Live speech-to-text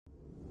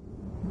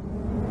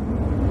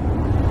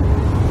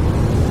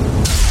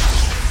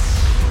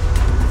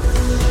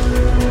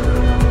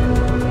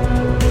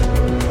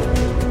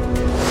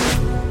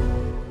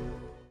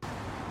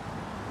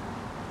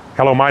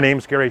Hello, my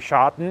name's Gary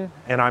Schotten,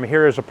 and I'm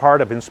here as a part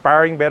of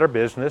Inspiring Better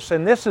Business.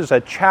 And this is a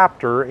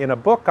chapter in a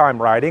book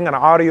I'm writing, an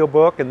audio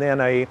book, and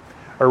then a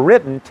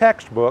written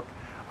textbook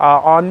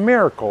on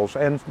miracles.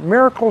 And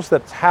miracles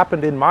that's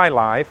happened in my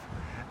life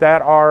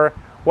that are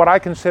what I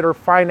consider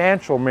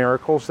financial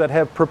miracles that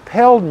have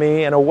propelled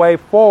me in a way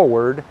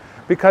forward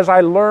because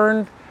I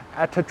learned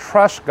to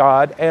trust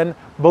God and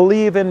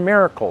believe in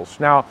miracles.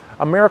 Now,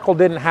 a miracle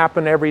didn't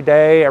happen every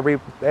day,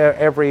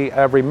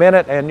 every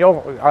minute, and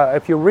you'll,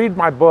 if you read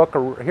my book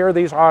or hear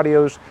these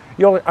audios,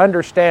 you'll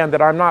understand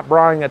that I'm not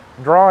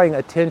drawing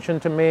attention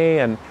to me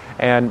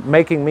and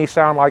making me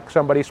sound like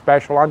somebody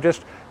special. I'm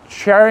just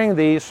sharing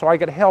these so I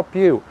could help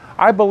you.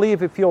 I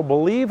believe if you'll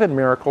believe in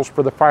miracles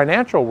for the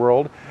financial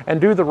world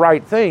and do the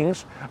right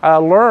things,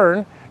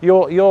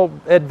 you'll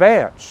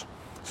advance.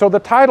 So the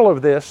title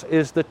of this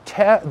is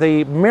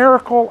the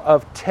miracle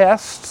of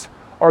tests,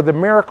 or the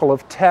miracle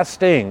of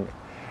testing.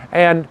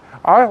 And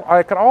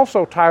I could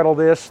also title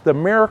this the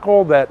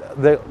miracle that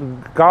the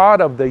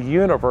God of the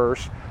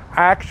universe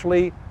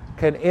actually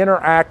can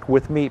interact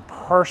with me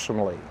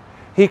personally.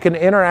 He can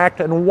interact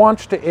and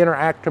wants to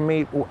interact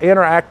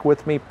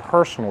with me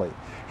personally.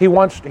 He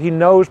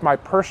knows my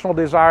personal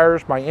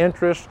desires, my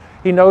interests.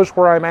 He knows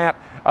where I'm at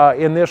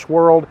in this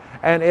world.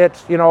 And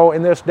it's,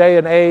 in this day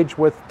and age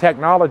with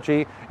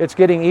technology, it's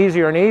getting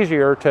easier and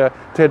easier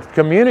to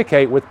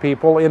communicate with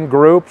people in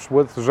groups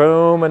with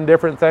Zoom and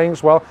different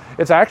things. Well,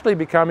 it's actually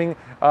becoming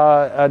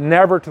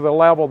never to the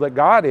level that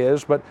God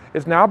is, but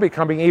it's now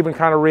becoming even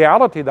kind of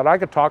reality that I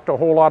could talk to a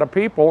whole lot of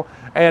people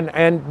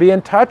and be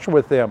in touch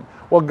with them.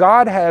 Well,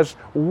 God has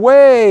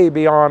way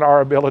beyond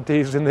our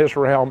abilities in this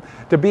realm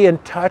to be in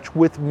touch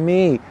with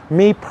me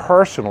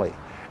personally.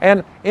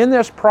 And in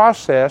this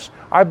process,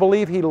 I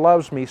believe He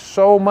loves me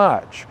so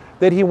much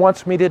that He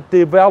wants me to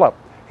develop.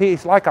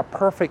 He's like a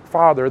perfect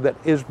Father that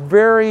is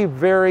very,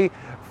 very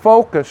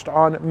focused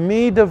on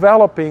me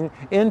developing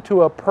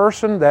into a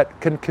person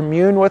that can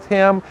commune with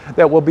Him,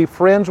 that will be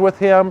friends with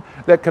Him,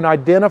 that can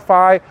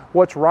identify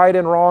what's right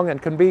and wrong,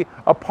 and can be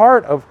a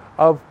part of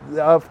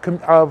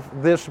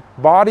this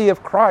body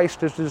of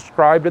Christ as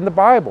described in the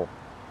Bible.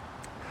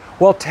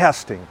 Well,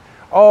 testing.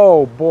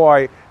 Oh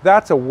boy,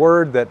 that's a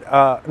word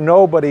that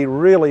nobody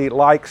really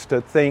likes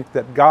to think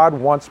that God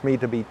wants me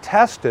to be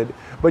tested,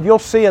 but you'll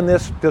see in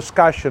this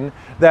discussion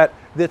that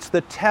it's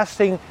the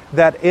testing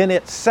that in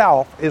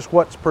itself is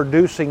what's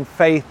producing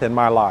faith in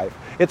my life.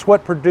 It's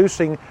what's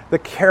producing the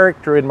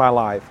character in my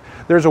life.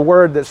 There's a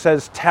word that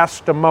says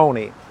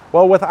testimony.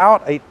 Well,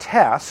 without a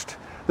test,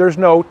 there's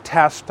no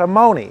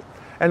testimony.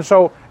 And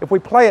so if we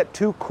play it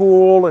too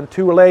cool and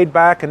too laid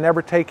back and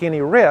never take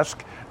any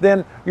risk,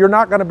 then you're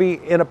not going to be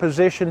in a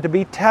position to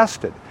be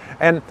tested.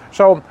 And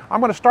so I'm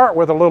going to start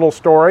with a little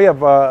story of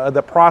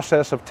the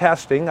process of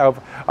testing.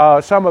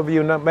 Some of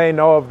you may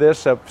know of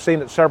this. I've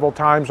seen it several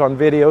times on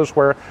videos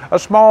where a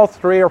small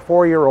 3 or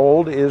 4 year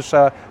old is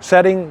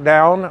sitting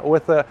down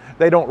with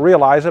they don't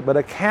realize it, but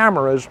a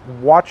camera is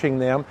watching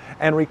them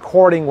and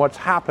recording what's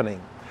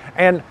happening.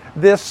 And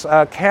this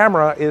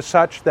camera is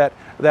such that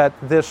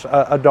this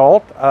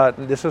adult,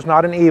 this is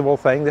not an evil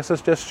thing, this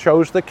is just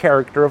shows the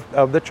character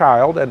of the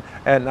child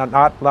and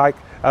not like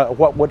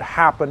what would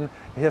happen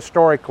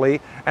historically.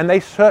 And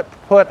they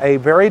put a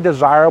very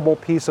desirable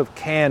piece of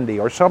candy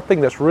or something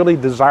that's really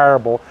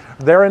desirable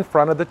there in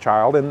front of the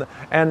child.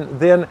 And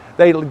then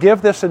they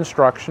give this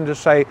instruction to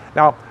say,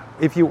 now,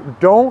 if you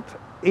don't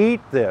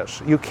eat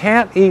this, you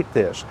can't eat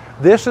this.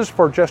 This is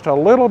for just a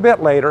little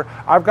bit later.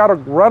 I've got to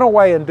run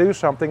away and do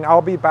something.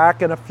 I'll be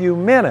back in a few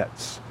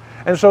minutes.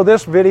 And so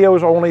this video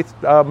is only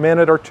a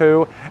minute or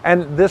two,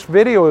 and this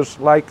video is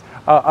like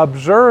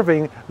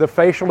observing the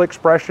facial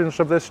expressions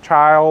of this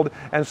child,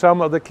 and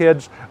some of the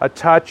kids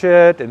touch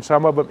it, and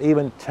some of them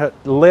even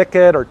lick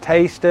it or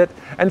taste it,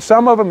 and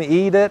some of them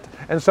eat it,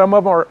 and some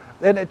of them are,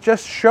 and it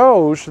just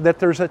shows that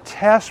there's a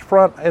test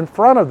in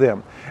front of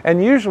them.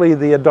 And usually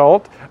the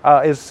adult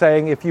is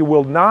saying, if you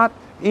will not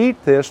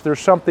eat this,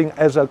 there's something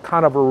as a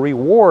kind of a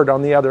reward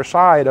on the other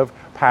side of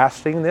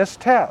passing this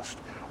test.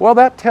 Well,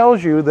 that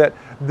tells you that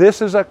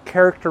this is a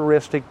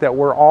characteristic that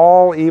we're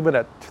all, even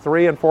at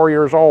 3 and 4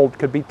 years old,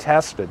 could be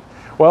tested.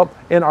 Well,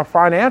 in a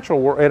financial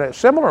world, in a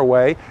similar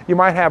way, you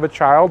might have a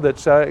child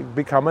that's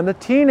becoming a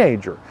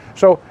teenager.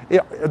 So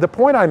the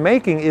point I'm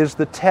making, is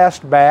the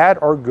test bad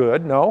or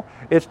good? No,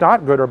 it's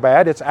not good or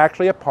bad. It's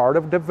actually a part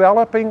of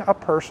developing a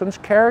person's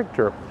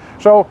character.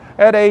 So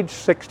at age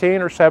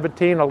 16 or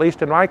 17, at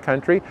least in my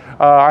country,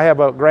 I have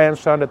a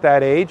grandson at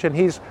that age, and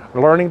he's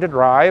learning to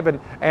drive.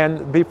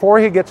 And before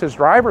he gets his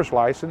driver's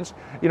license,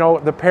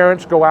 the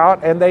parents go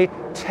out and they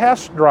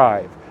test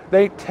drive.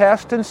 They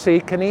test and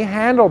see, can he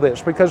handle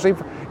this? Because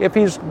if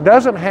he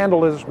doesn't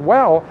handle it as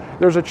well,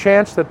 there's a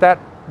chance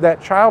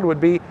that child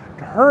would be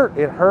hurt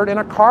in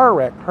a car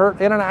wreck, hurt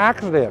in an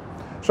accident.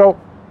 So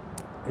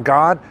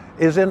God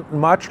isn't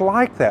much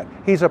like that.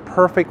 He's a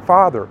perfect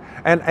Father.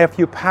 And if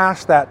you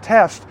pass that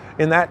test,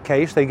 in that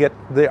case, they get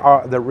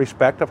the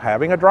respect of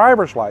having a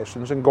driver's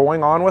license and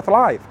going on with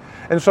life.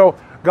 And so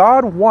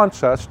God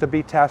wants us to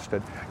be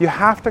tested. You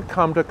have to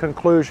come to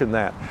conclusion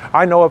that.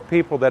 I know of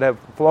people that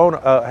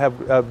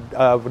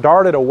have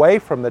darted away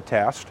from the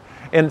test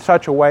in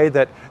such a way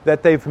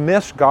that they've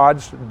missed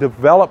God's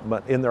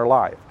development in their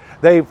life.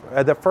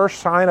 The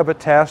first sign of a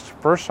test,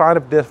 first sign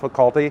of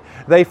difficulty,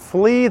 they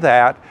flee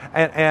that,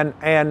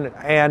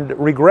 and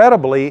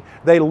regrettably,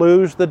 they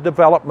lose the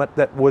development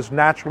that was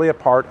naturally a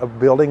part of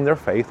building their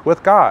faith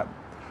with God.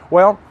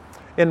 Well,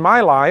 in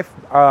my life,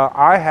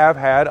 I have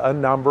had a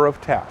number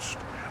of tests.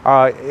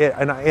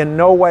 And in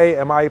no way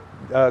am I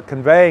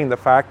conveying the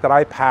fact that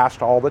I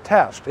passed all the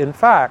tests. In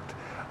fact,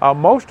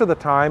 most of the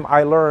time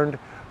I learned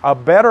a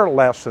better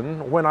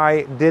lesson when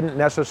I didn't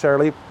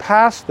necessarily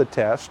pass the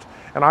test.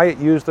 And I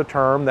use the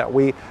term that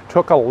we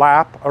took a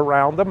lap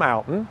around the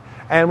mountain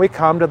and we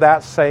come to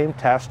that same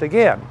test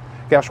again.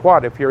 Guess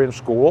what? If you're in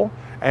school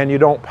and you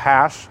don't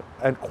pass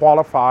and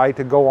qualify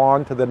to go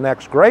on to the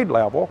next grade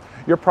level,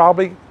 you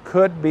probably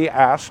could be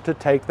asked to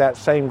take that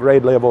same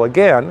grade level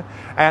again,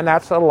 and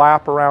that's a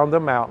lap around the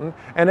mountain,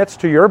 and it's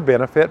to your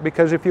benefit,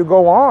 because if you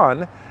go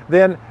on,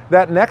 then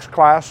that next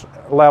class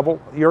level,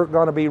 you're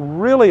going to be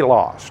really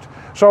lost.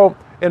 So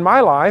in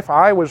my life,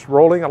 I was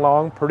rolling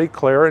along pretty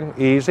clear and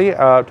easy,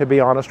 to be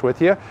honest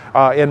with you.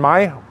 In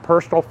my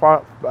personal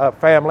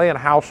family and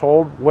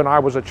household when I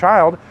was a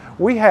child,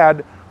 we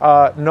had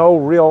no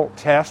real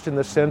test in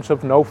the sense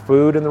of no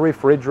food in the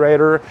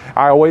refrigerator.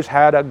 I always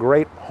had a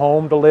great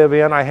home to live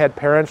in. I had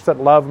parents that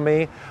loved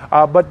me,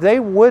 but they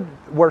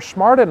were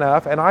smart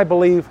enough, and I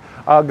believe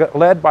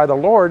led by the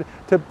Lord,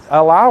 to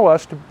allow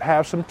us to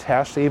have some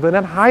tests even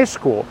in high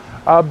school,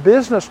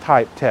 business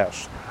type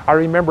tests. I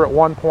remember at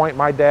one point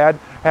my dad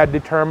had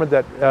determined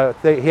that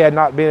he had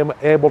not been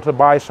able to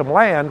buy some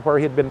land where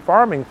he had been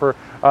farming for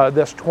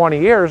this 20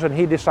 years, and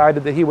he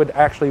decided that he would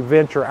actually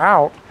venture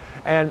out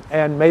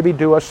and maybe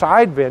do a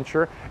side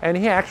venture, and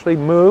he actually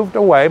moved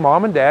away.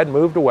 Mom and Dad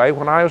moved away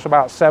when I was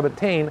about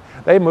 17.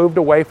 They moved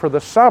away for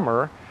the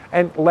summer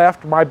and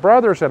left my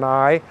brothers and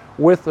I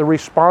with the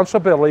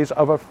responsibilities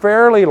of a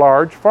fairly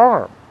large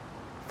farm,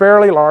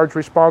 fairly large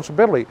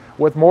responsibility,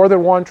 with more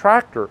than one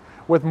tractor,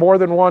 with more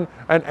than one,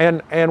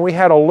 and we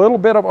had a little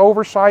bit of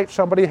oversight.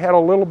 Somebody had a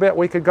little bit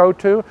we could go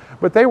to,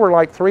 but they were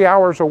like 3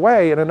 hours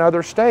away in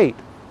another state.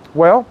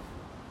 Well,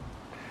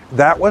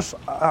 that was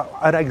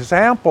an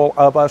example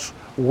of us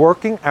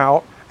working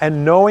out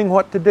and knowing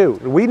what to do.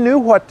 We knew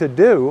what to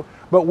do,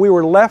 but we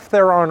were left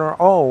there on our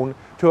own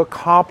to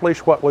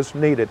accomplish what was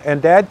needed.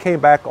 And Dad came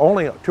back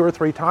only 2 or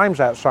 3 times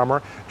that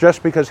summer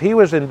just because he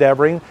was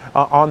endeavoring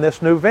on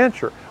this new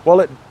venture. Well,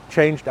 it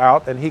changed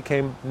out, and he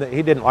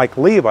didn't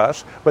leave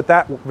us, but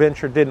that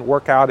venture didn't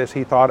work out as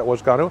he thought it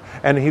was going to,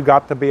 and he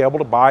got to be able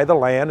to buy the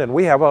land, and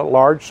we have a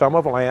large sum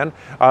of land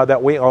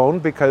that we own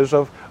because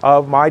of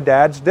my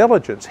dad's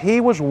diligence.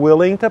 He was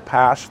willing to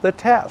pass the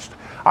test.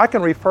 I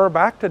can refer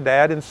back to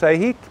Dad and say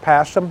he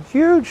passed some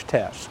huge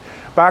tests.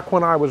 Back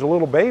when I was a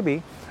little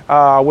baby,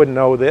 I wouldn't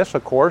know this,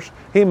 of course,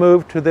 he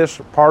moved to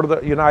this part of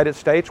the United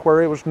States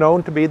where it was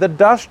known to be the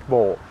Dust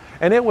Bowl.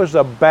 And it was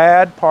a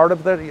bad part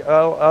of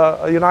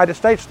the United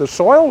States. The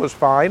soil was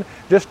fine,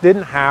 just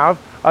didn't have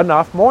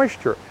enough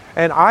moisture.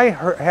 And I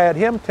had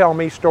him tell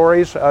me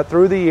stories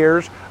through the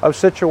years of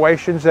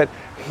situations that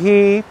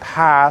he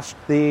passed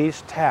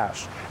these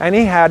tests. And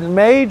he had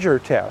major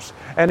tests.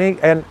 And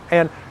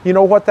you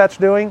know what that's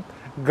doing?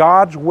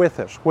 God's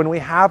with us. When we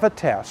have a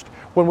test,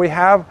 when we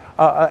have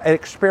an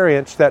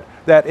experience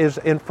that is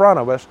in front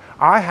of us,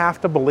 I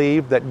have to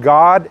believe that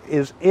God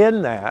is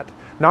in that.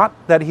 Not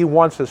that he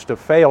wants us to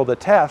fail the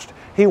test,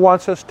 he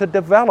wants us to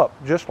develop,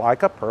 just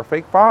like a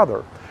perfect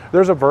father.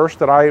 There's a verse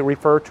that I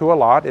refer to a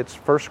lot. It's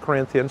 1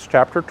 Corinthians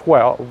chapter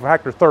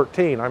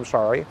 13,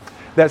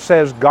 that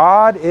says,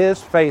 God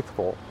is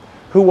faithful,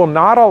 who will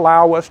not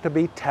allow us to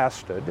be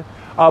tested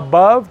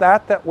above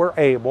that we're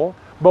able,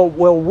 but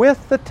will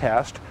with the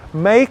test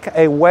make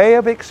a way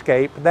of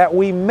escape that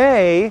we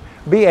may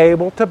be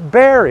able to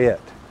bear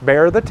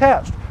the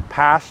test,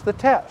 pass the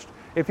test.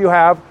 If you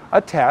have a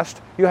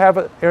test, you're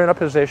in a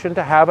position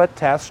to have a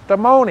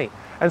testimony.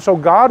 And so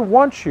God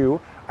wants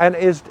you, and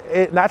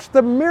that's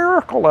the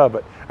miracle of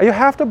it. You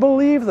have to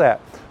believe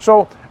that.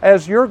 So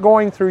as you're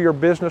going through your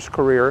business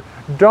career,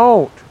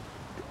 don't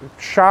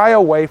shy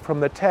away from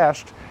the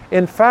test.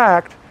 In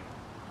fact,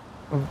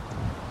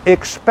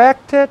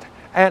 expect it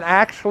and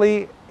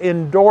actually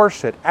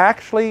endorse it.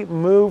 Actually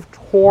move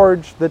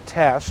towards the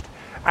test.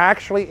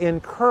 Actually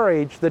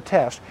encourage the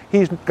test.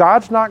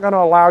 God's not going to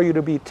allow you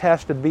to be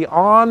tested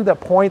beyond the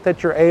point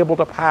that you're able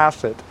to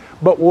pass it,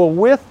 but will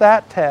with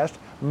that test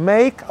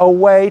make a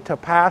way to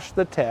pass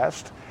the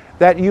test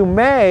that you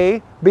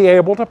may be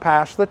able to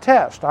pass the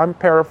test. I'm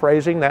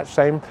paraphrasing that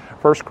same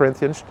 1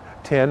 Corinthians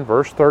 10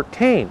 verse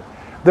 13.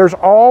 There's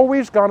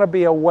always going to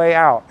be a way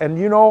out. And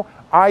you know,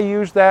 I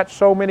used that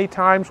so many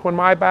times when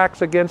my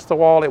back's against the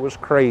wall, it was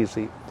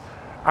crazy.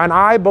 And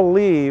I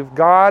believe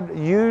God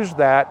used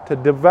that to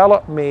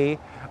develop me,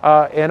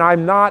 and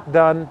I'm not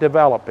done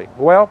developing.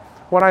 Well,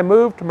 when I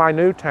moved to my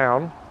new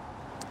town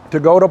to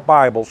go to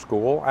Bible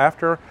school,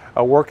 after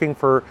working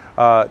for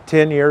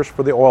 10 years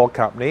for the oil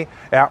company.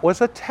 That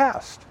was a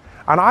test.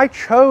 And I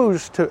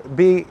chose to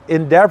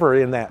endeavor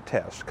in that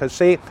test because,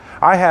 see,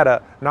 I had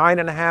a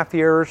 9.5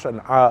 years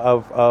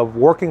of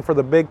working for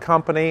the big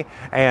company,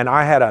 and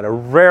I had a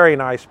very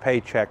nice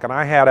paycheck, and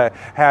I had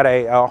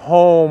a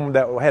home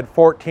that had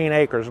 14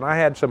 acres, and I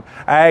had some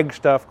ag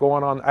stuff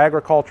going on,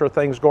 agriculture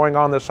things going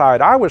on the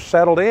side. I was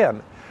settled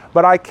in,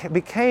 but I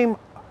became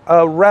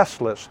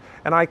restless,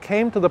 and I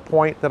came to the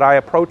point that I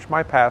approached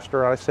my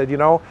pastor, and I said,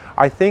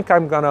 I think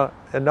I'm going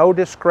to, no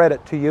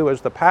discredit to you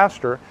as the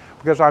pastor,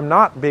 because I'm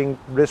not being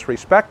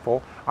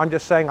disrespectful. I'm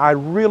just saying I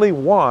really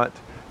want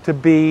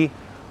to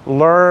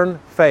learn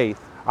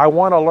faith. I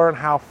want to learn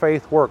how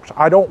faith works.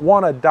 I don't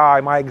want to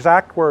die. My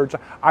exact words,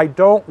 I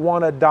don't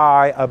want to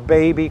die a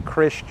baby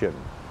Christian.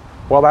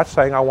 Well, that's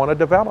saying I want to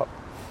develop.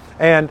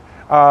 And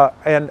at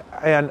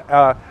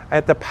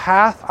the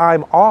path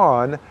I'm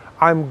on,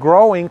 I'm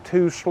growing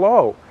too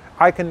slow.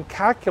 I can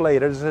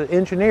calculate it as an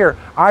engineer.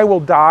 I will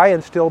die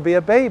and still be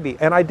a baby.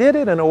 And I did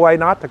it in a way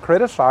not to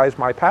criticize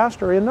my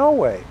pastor, in no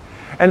way.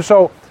 And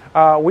so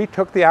we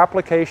took the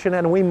application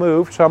and we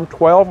moved some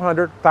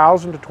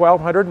 1,000 to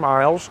 1,200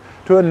 miles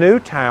to a new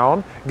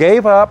town,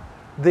 gave up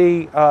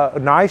the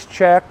nice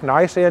check,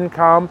 nice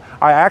income.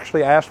 I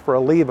actually asked for a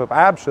leave of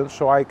absence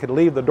so I could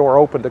leave the door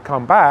open to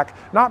come back,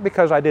 not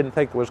because I didn't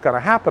think it was going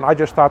to happen. I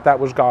just thought that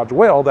was God's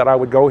will, that I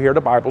would go here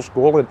to Bible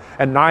school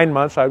and 9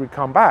 months I would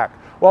come back.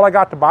 Well, I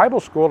got to Bible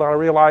school and I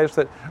realized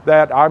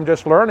that I'm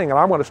just learning and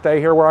I'm going to stay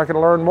here where I can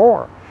learn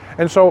more.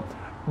 And so,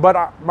 but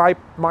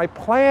my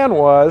plan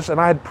was,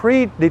 and I had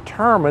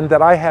predetermined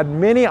that I had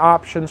many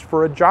options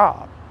for a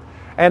job.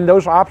 And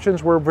those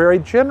options were very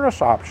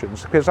generous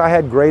options because I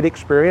had great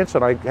experience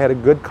and I had a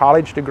good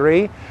college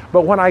degree.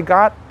 But when I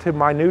got to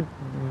my new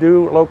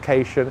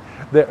location,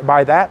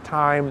 by that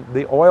time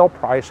the oil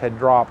price had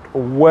dropped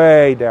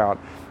way down.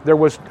 There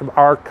was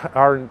our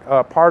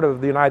part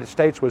of the United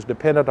States was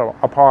dependent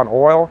upon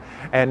oil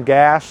and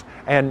gas,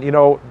 and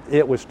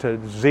it was to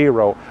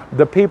zero.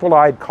 The people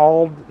I'd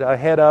called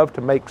ahead of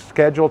to make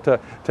schedule to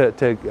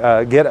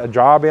get a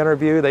job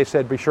interview, they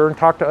said, be sure and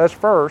talk to us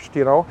first,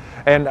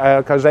 and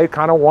because they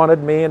kind of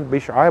wanted me, and be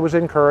sure I was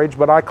encouraged.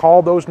 But I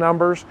called those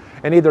numbers,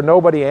 and either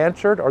nobody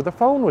answered or the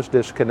phone was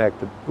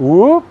disconnected.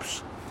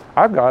 Whoops!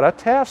 I've got a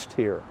test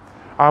here.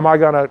 Am I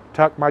going to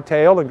tuck my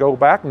tail and go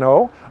back?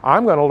 No,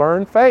 I'm going to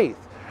learn faith.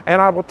 And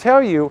I will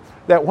tell you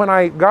that when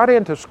I got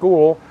into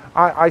school,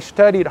 I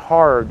studied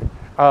hard.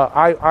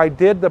 I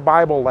did the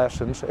Bible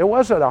lessons. It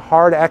wasn't a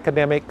hard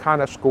academic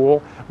kind of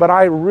school, but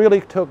I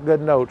really took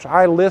good notes.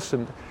 I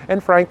listened.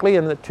 And frankly,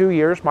 in the 2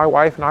 years, my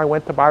wife and I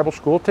went to Bible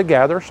school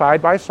together,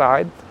 side by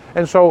side.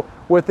 And so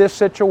with this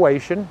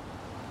situation,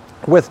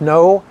 with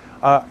no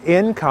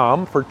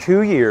income for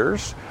 2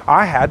 years,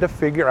 I had to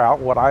figure out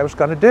what I was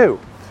going to do.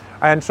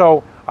 And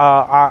so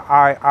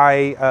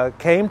I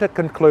came to the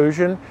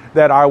conclusion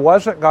that I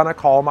wasn't going to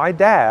call my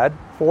dad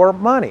for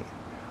money.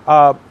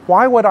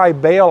 Why would I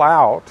bail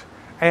out?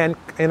 And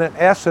in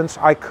essence,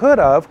 I could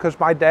have, because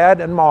my dad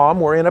and mom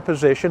were in a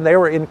position, they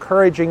were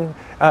encouraging,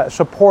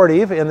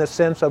 supportive in the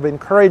sense of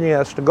encouraging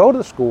us to go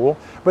to school,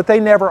 but they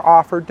never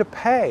offered to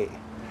pay.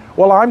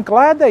 Well, I'm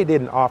glad they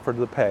didn't offer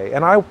to pay,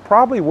 and I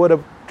probably would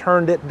have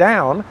turned it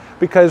down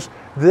because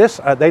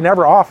they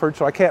never offered,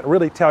 so I can't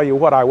really tell you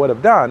what I would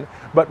have done.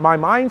 But my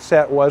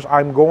mindset was,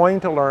 I'm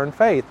going to learn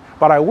faith.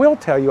 But I will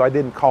tell you, I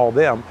didn't call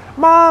them,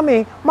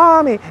 Mommy,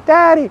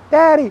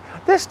 Daddy,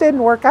 this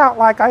didn't work out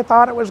like I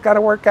thought it was going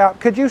to work out.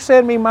 Could you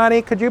send me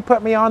money? Could you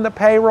put me on the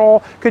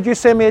payroll? Could you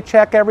send me a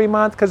check every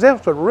month? Because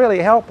this would really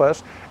help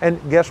us. And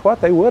guess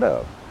what? They would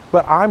have.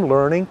 But I'm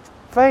learning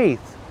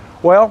faith.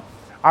 Well,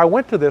 I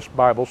went to this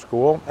Bible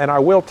school, and I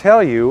will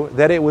tell you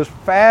that it was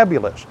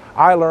fabulous.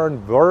 I learned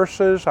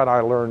verses, and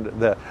I learned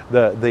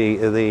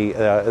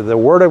the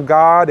Word of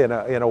God in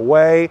a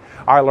way.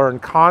 I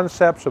learned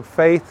concepts of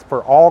faith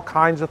for all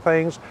kinds of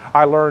things.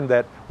 I learned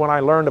that when I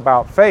learned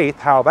about faith,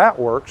 how that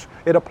works,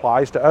 it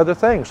applies to other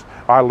things.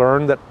 I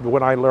learned that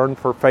when I learned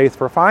for faith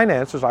for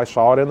finances, I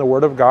saw it in the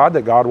Word of God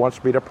that God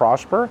wants me to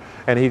prosper,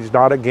 and He's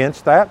not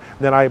against that.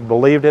 Then I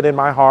believed it in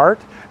my heart,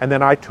 and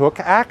then I took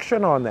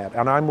action on that,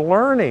 and I'm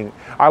learning.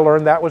 I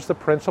learned that was the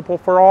principle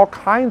for all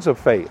kinds of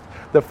faith.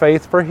 The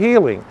faith for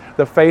healing,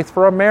 the faith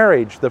for a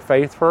marriage, the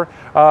faith for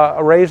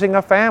raising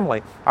a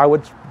family. I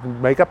would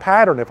make a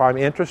pattern. If I'm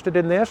interested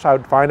in this, I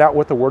would find out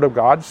what the Word of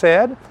God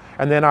said,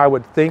 and then I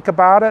would think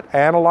about it,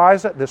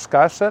 analyze it,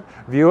 discuss it,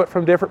 view it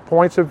from different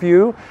points of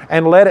view,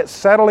 and let it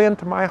settle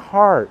into my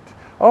heart.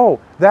 Oh,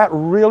 that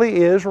really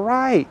is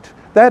right.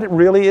 That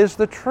really is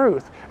the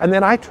truth. And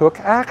then I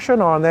took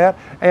action on that.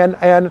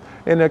 And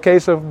in the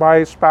case of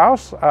my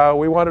spouse,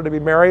 we wanted to be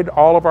married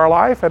all of our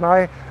life, and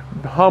I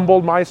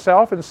humbled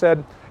myself and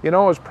said,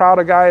 as proud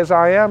a guy as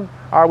I am,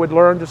 I would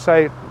learn to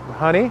say,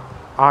 honey,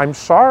 I'm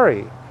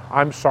sorry.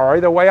 I'm sorry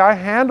the way I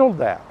handled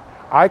that.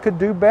 I could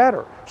do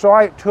better. So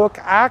I took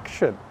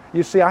action.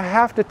 You see, I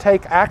have to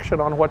take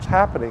action on what's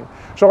happening.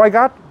 So I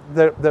got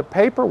the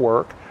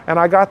paperwork and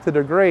I got the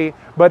degree,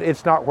 but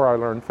it's not where I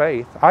learned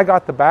faith. I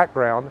got the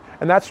background,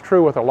 and that's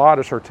true with a lot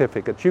of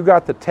certificates. You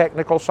got the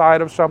technical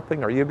side of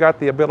something, or you got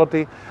the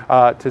ability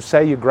to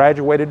say you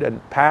graduated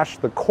and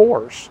passed the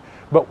course.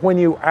 But when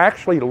you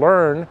actually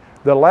learn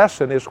the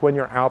lesson is when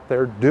you're out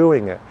there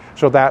doing it.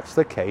 So that's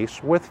the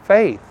case with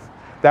faith.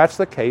 That's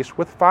the case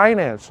with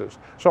finances.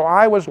 So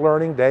I was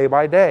learning day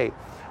by day.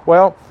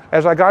 Well,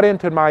 as I got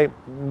into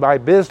my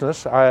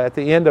business, at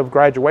the end of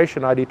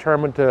graduation, I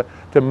determined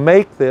to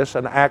make this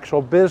an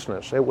actual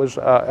business. It was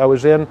I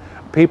was in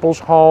people's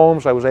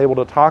homes. I was able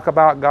to talk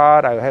about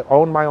God. I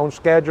owned my own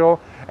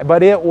schedule,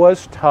 but it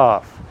was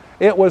tough.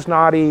 It was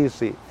not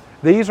easy.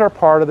 These are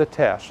part of the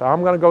test.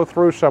 I'm going to go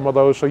through some of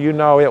those so you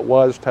know it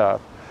was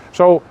tough.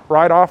 So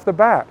right off the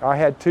bat, I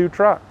had 2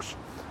 trucks,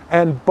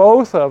 and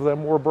both of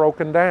them were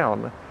broken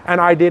down,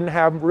 and I didn't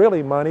have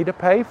really money to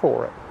pay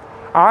for it.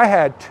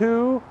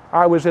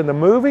 I was in the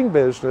moving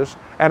business,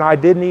 and I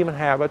didn't even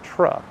have a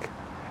truck.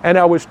 And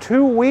I was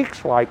 2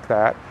 weeks like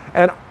that,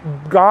 and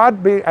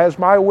God, as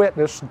my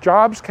witness,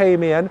 jobs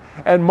came in,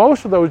 and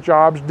most of those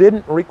jobs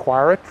didn't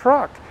require a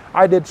truck.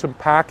 I did some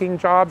packing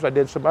jobs, I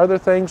did some other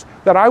things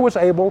that I was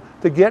able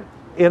to get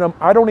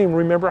I don't even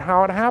remember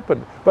how it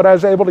happened, but I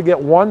was able to get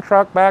one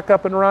truck back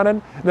up and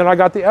running, and then I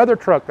got the other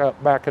truck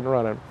back and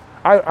running.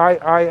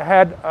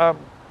 I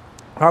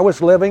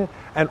was living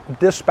and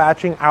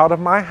dispatching out of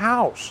my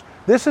house.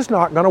 This is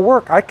not going to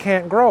work. I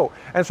can't grow.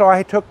 And so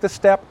I took a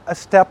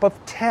step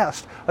of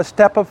test, a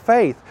step of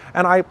faith,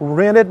 and I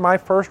rented my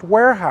first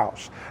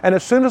warehouse. And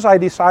as soon as I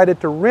decided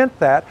to rent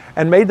that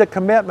and made the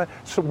commitment,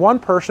 so one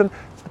person,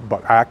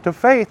 act of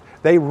faith,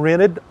 they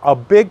rented a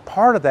big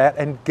part of that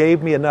and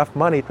gave me enough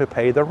money to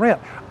pay the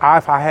rent.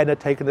 If I hadn't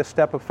taken this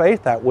step of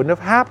faith, that wouldn't have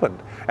happened.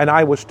 And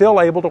I was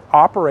still able to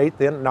operate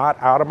then, not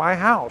out of my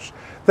house.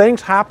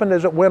 Things happened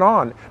as it went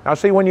on. Now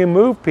see, when you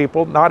move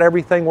people, not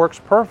everything works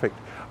perfect.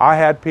 I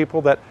had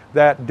people that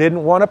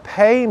didn't want to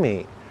pay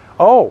me.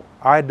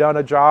 I had done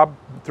a job,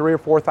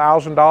 $3,000 or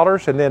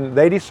 $4,000, and then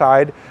they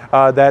decide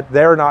that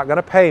they're not going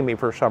to pay me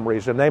for some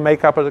reason. They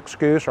make up an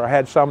excuse, or I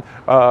had some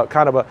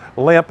kind of a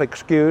limp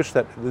excuse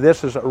that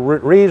this is a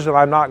reason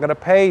I'm not going to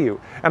pay you.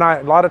 And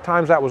a lot of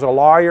times that was a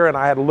lawyer, and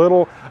I had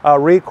little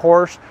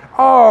recourse.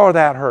 Oh,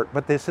 that hurt.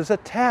 But this is a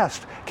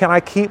test. Can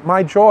I keep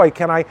my joy?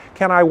 Can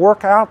I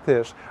work out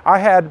this? I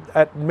had,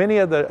 at many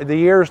of the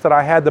years that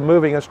I had the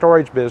moving and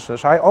storage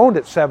business, I owned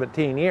it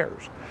 17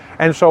 years.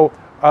 And so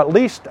at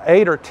least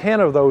 8 or 10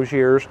 of those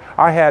years,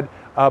 I had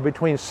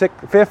between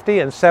 50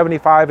 and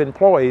 75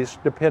 employees,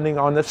 depending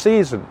on the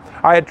season.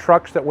 I had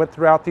trucks that went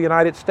throughout the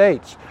United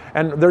States,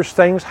 and there's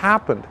things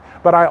happened.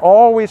 But I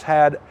always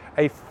had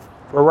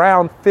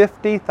around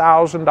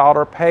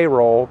 $50,000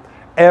 payroll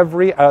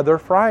every other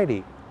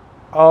Friday.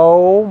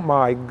 Oh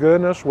my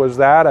goodness, was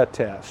that a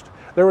test.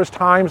 There was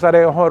times that I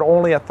had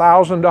only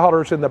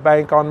 $1,000 in the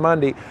bank on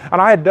Monday,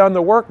 and I had done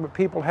the work, but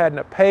people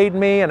hadn't paid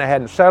me, and I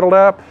hadn't settled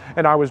up,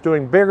 and I was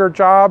doing bigger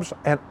jobs,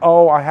 and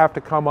I have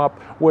to come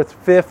up with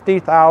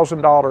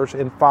 $50,000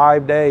 in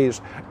 5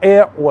 days.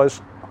 It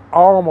was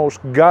almost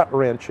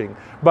gut-wrenching,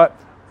 but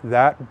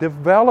that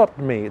developed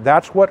me.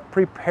 That's what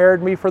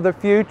prepared me for the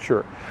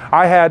future.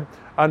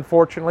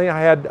 Unfortunately, I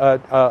had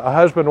a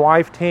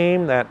husband-wife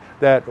team that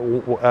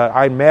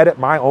I met at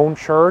my own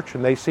church,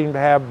 and they seemed to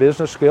have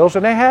business skills,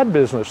 and they had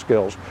business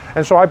skills.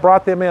 And so I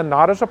brought them in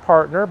not as a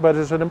partner, but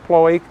as an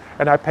employee,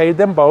 and I paid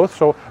them both,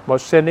 so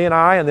was Cindy and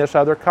I and this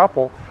other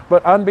couple.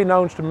 But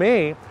unbeknownst to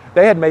me,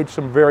 they had made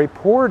some very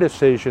poor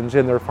decisions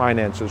in their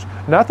finances.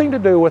 Nothing to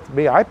do with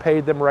me. I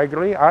paid them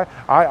regularly.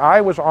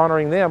 I was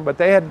honoring them, but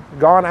they had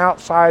gone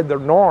outside the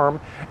norm,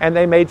 and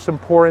they made some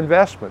poor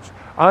investments.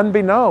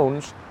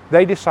 Unbeknownst,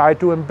 they decided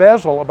to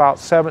embezzle about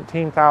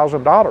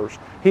 $17,000.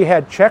 He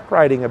had check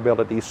writing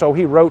ability, so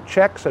he wrote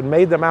checks and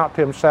made them out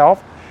to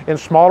himself in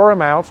smaller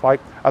amounts, like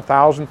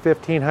 $1,000,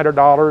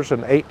 $1,500,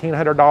 and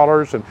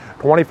 $1,800, and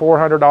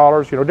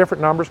 $2,400,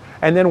 different numbers,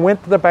 and then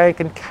went to the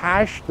bank and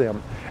cashed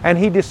them. And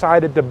he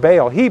decided to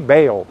bail. He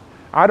bailed.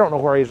 I don't know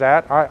where he's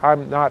at.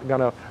 I'm not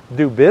going to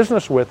do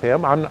business with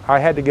him. I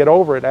had to get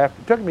over it. It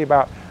took me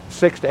about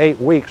 6 to 8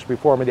 weeks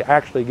before me to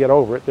actually get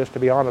over it, just to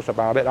be honest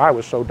about it. I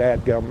was so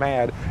dadgum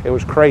mad, it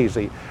was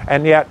crazy.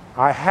 And yet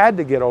I had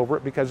to get over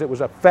it because it was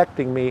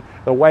affecting me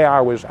the way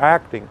I was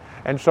acting.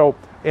 And so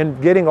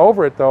in getting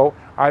over it, though,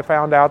 I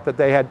found out that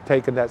they had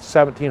taken that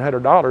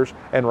 $1,700,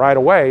 and right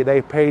away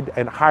they paid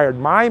and hired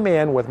my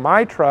men with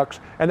my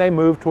trucks, and they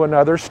moved to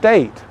another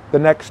state, the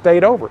next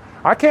state over.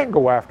 I can't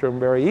go after them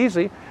very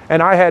easy,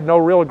 and I had no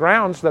real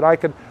grounds that I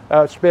could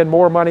spend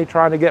more money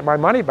trying to get my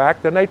money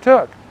back than they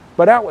took.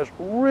 But that was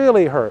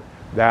really hurt.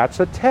 That's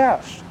a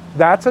test.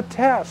 That's a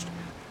test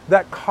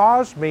that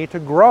caused me to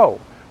grow.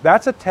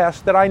 That's a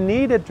test that I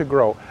needed to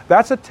grow.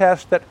 That's a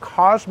test that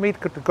caused me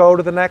to go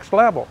to the next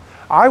level.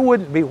 I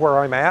wouldn't be where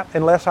I'm at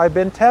unless I'd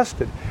been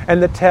tested. And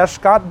the tests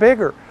got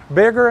bigger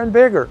and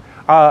bigger.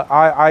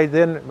 I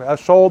then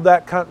sold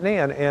that company,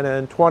 and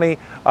in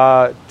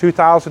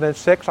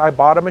 2006 I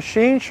bought a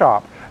machine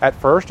shop. At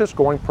first it's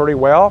going pretty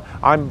well.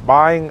 I'm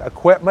buying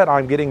equipment,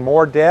 I'm getting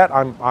more debt,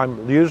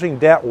 I'm using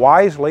debt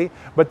wisely,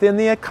 but then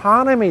the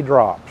economy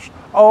drops.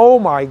 Oh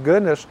my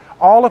goodness,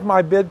 all of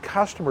my big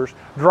customers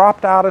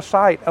dropped out of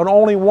sight, and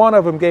only one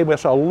of them gave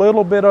us a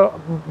little bit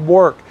of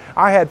work.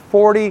 I had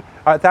 40,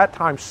 at that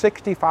time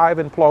 65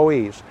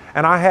 employees,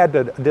 and I had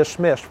to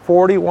dismiss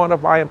 41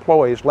 of my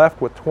employees,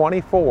 left with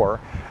 24,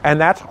 and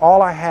that's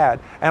all I had,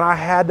 and I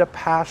had to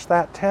pass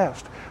that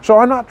test. So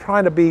I'm not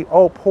trying to be,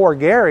 oh, poor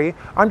Gary.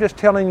 I'm just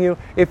telling you,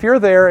 if you're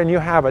there and you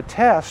have a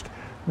test,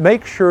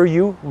 make sure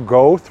you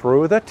go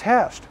through the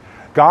test.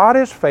 God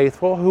is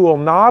faithful, who will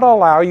not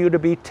allow you to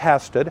be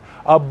tested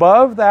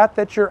above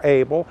that you're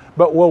able,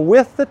 but will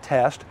with the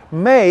test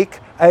make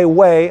a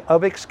way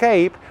of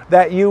escape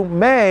that you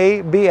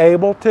may be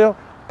able to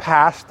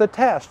pass the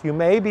test. You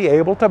may be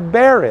able to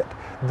bear it.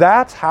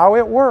 That's how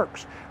it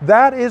works.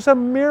 That is a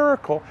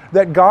miracle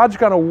that God's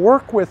going to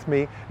work with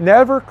me,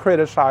 never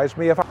criticize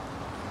me.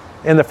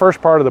 In the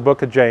first part of the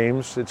book of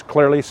James, it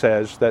clearly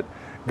says that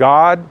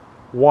God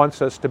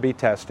wants us to be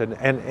tested.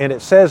 And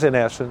it says in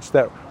essence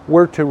that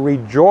we're to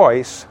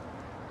rejoice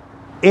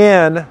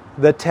in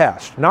the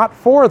test, not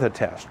for the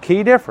test.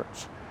 Key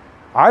difference.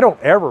 I don't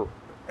ever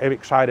am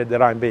excited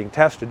that I'm being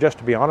tested, just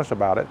to be honest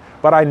about it,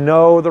 but I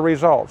know the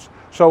results.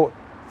 So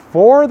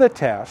for the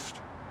test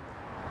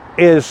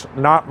is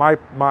not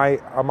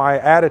my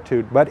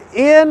attitude, but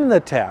in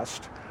the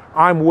test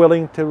I'm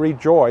willing to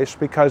rejoice,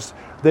 because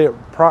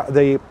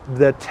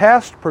the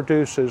test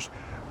produces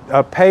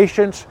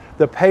patience,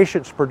 the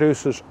patience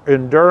produces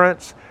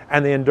endurance,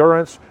 and the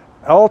endurance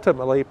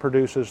ultimately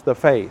produces the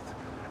faith.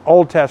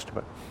 Old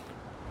Testament,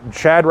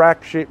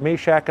 Shadrach,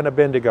 Meshach, and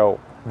Abednego,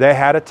 they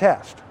had a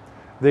test.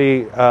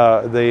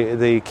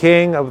 The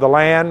king of the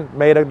land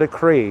made a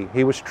decree.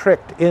 He was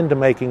tricked into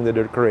making the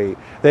decree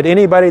that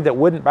anybody that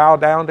wouldn't bow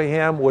down to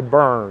him would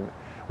burn,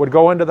 would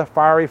go into the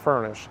fiery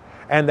furnace.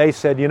 And they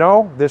said, you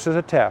know, this is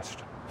a test.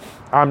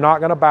 I'm not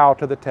going to bow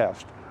to the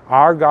test.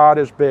 Our God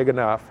is big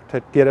enough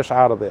to get us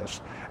out of this.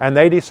 And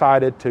they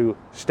decided to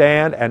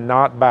stand and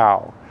not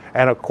bow.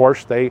 And of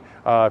course,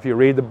 if you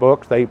read the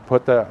books, they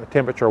put the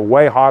temperature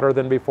way hotter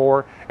than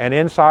before. And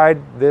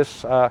inside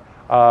this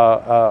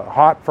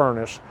hot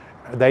furnace,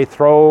 they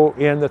throw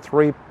in the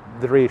three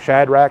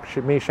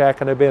Shadrach,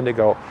 Meshach, and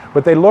Abednego.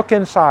 But they look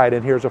inside,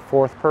 and here's a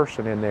fourth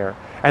person in there.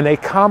 And they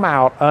come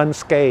out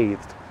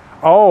unscathed.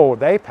 Oh,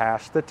 they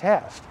passed the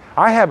test.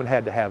 I haven't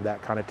had to have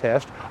that kind of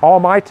test. All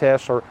my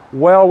tests are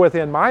well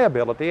within my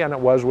ability, and it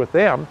was with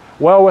them,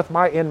 well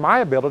in my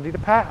ability to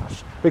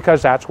pass,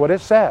 because that's what it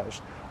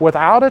says.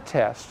 Without a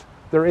test,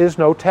 there is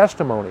no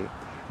testimony.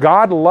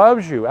 God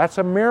loves you. That's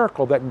a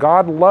miracle that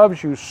God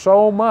loves you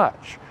so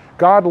much.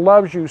 God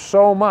loves you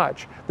so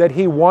much that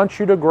He wants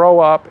you to grow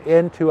up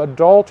into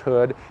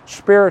adulthood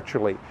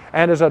spiritually.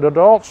 And as an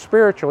adult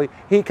spiritually,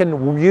 He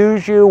can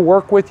use you,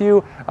 work with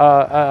you,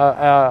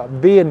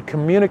 be in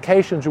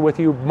communications with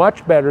you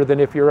much better than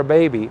if you're a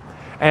baby.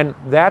 And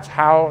that's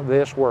how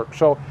this works.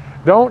 So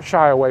don't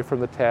shy away from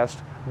the test.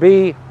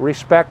 Be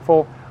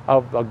respectful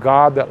of a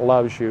God that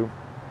loves you.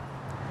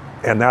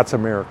 And that's a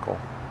miracle.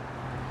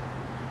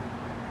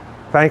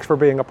 Thanks for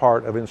being a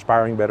part of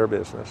Inspiring Better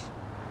Business.